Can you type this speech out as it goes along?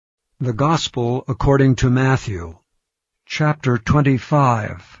The Gospel according to Matthew, chapter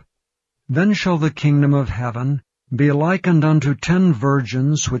 25. Then shall the kingdom of heaven be likened unto 10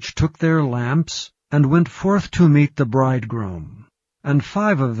 virgins which took their lamps, and went forth to meet the bridegroom. And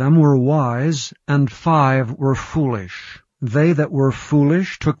 5 of them were wise, and 5 were foolish. They that were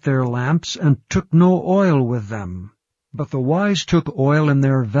foolish took their lamps, and took no oil with them. But the wise took oil in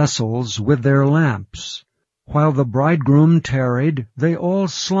their vessels with their lamps. While the bridegroom tarried, they all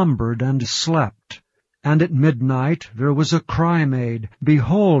slumbered and slept. And at midnight there was a cry made,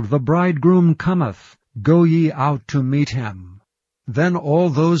 Behold, the bridegroom cometh, go ye out to meet him. Then all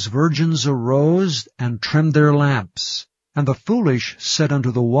those virgins arose, and trimmed their lamps. And the foolish said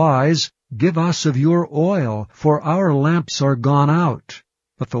unto the wise, Give us of your oil, for our lamps are gone out.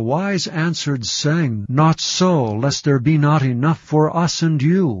 But the wise answered, saying, Not so, lest there be not enough for us and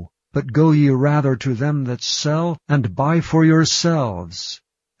you. But go ye rather to them that sell, and buy for yourselves.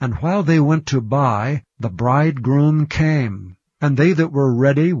 And while they went to buy, the bridegroom came. And they that were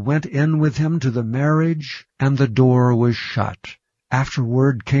ready went in with him to the marriage, and the door was shut.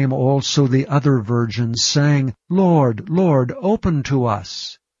 Afterward came also the other virgins, saying, Lord, Lord, open to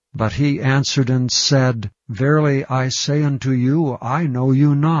us. But he answered and said, Verily I say unto you, I know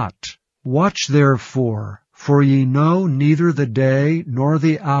you not. Watch therefore, for ye know neither the day nor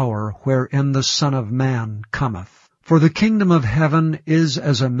the hour wherein the Son of Man cometh. For the kingdom of heaven is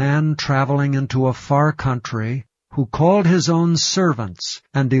as a man traveling into a far country, who called his own servants,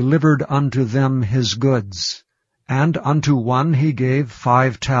 and delivered unto them his goods. And unto one he gave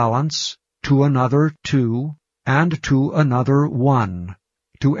 5 talents, to another 2, and to another 1,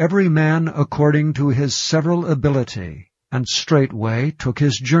 to every man according to his several ability, and straightway took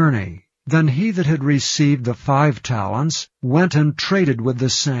his journey. Then he that had received the 5 talents went and traded with the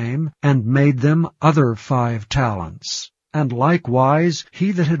same, and made them other 5 talents. And likewise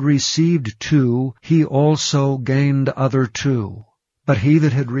he that had received 2, he also gained other 2. But he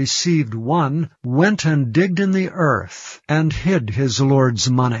that had received 1 went and digged in the earth, and hid his Lord's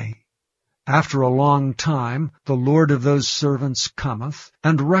money. After a long time the Lord of those servants cometh,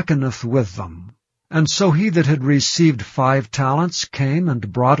 and reckoneth with them. And so he that had received 5 talents came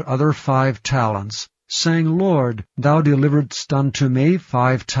and brought other 5 talents, saying, Lord, thou deliveredst unto me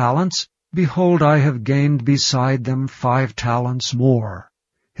 5 talents. Behold, I have gained beside them 5 talents more.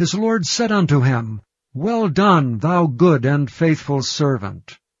 His Lord said unto him, Well done, thou good and faithful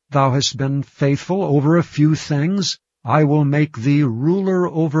servant. Thou hast been faithful over a few things. I will make thee ruler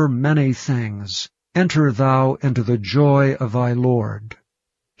over many things. Enter thou into the joy of thy Lord.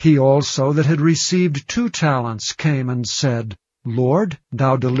 He also that had received 2 talents came and said, Lord,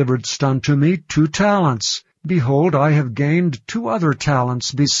 thou deliveredst unto me 2 talents. Behold, I have gained 2 other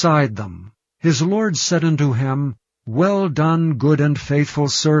talents beside them. His Lord said unto him, Well done, good and faithful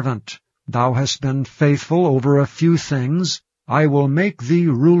servant. Thou hast been faithful over a few things. I will make thee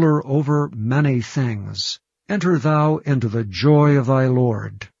ruler over many things. Enter thou into the joy of thy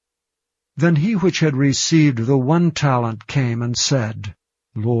Lord. Then he which had received the 1 talent came and said,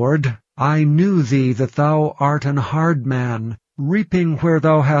 Lord, I knew thee that thou art an hard man, reaping where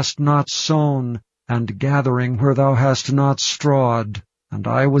thou hast not sown, and gathering where thou hast not strawed. And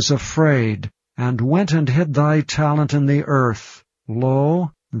I was afraid, and went and hid thy talent in the earth.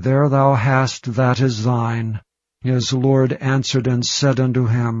 Lo, there thou hast that is thine. His Lord answered and said unto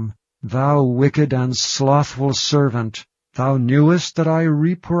him, Thou wicked and slothful servant, thou knewest that I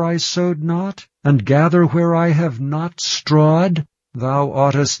reap where I sowed not, and gather where I have not strawed? Thou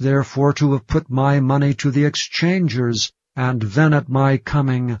oughtest therefore to have put my money to the exchangers, and then at my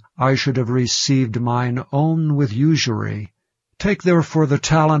coming I should have received mine own with usury. Take therefore the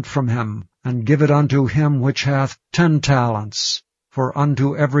talent from him, and give it unto him which hath 10 talents. For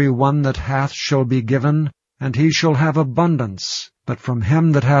unto every one that hath shall be given, and he shall have abundance. But from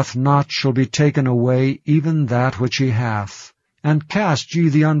him that hath not shall be taken away even that which he hath. And cast ye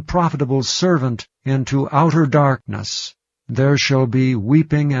the unprofitable servant into outer darkness. There shall be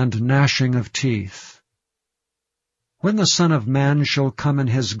weeping and gnashing of teeth. When the Son of Man shall come in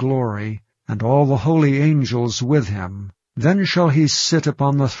his glory, and all the holy angels with him, then shall he sit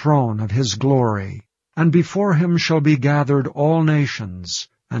upon the throne of his glory. And before him shall be gathered all nations,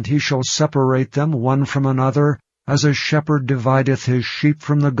 and he shall separate them one from another, as a shepherd divideth his sheep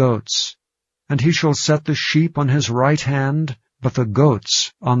from the goats. And he shall set the sheep on his right hand, but the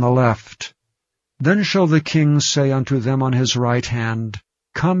goats on the left. Then shall the King say unto them on his right hand,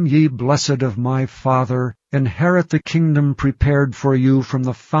 Come ye blessed of my Father, inherit the kingdom prepared for you from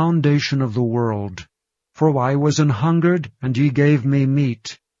the foundation of the world. For I was an hungered, and ye gave me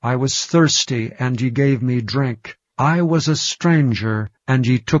meat. I was thirsty, and ye gave me drink. I was a stranger, and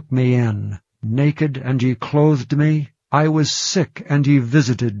ye took me in. Naked, and ye clothed me. I was sick, and ye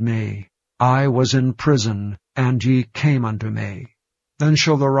visited me. I was in prison, and ye came unto me. Then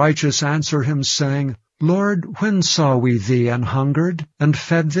shall the righteous answer him, saying, Lord, when saw we thee an hungered, and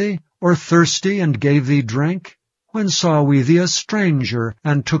fed thee, or thirsty, and gave thee drink? When saw we thee a stranger,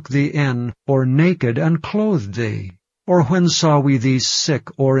 and took thee in, or naked, and clothed thee? Or when saw we thee sick,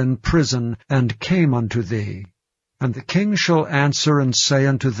 or in prison, and came unto thee? And the king shall answer and say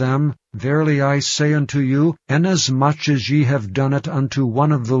unto them, Verily I say unto you, inasmuch as ye have done it unto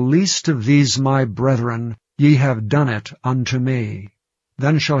one of the least of these my brethren, ye have done it unto me.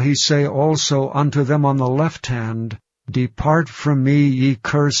 Then shall he say also unto them on the left hand, Depart from me, ye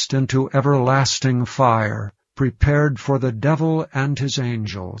cursed, into everlasting fire, prepared for the devil and his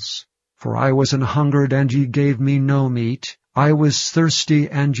angels. For I was an hungered, and ye gave me no meat. I was thirsty,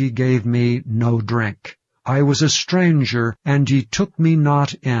 and ye gave me no drink. I was a stranger, and ye took me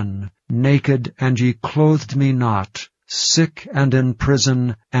not in. Naked, and ye clothed me not. Sick and in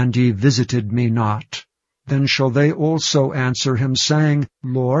prison, and ye visited me not. Then shall they also answer him, saying,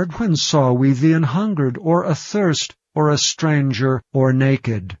 Lord, when saw we thee an hungered, or athirst, or a stranger, or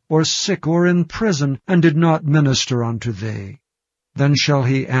naked, or sick, or in prison, and did not minister unto thee? Then shall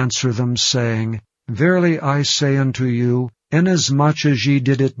he answer them, saying, Verily I say unto you, inasmuch as ye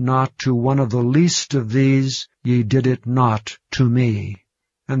did it not to one of the least of these, ye did it not to me.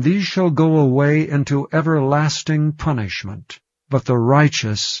 And these shall go away into everlasting punishment, but the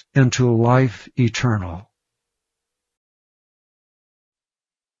righteous into life eternal.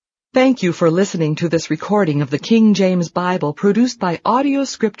 Thank you for listening to this recording of the King James Bible produced by Audio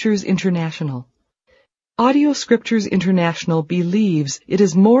Scriptures International. Audio Scriptures International believes it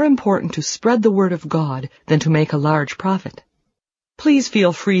is more important to spread the Word of God than to make a large profit. Please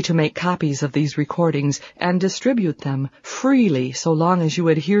feel free to make copies of these recordings and distribute them freely so long as you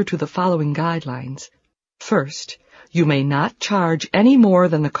adhere to the following guidelines. First, you may not charge any more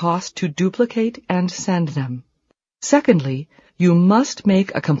than the cost to duplicate and send them. Secondly, you must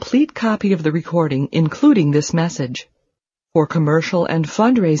make a complete copy of the recording, including this message. For commercial and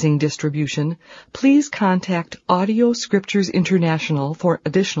fundraising distribution, please contact Audio Scriptures International for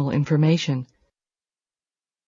additional information.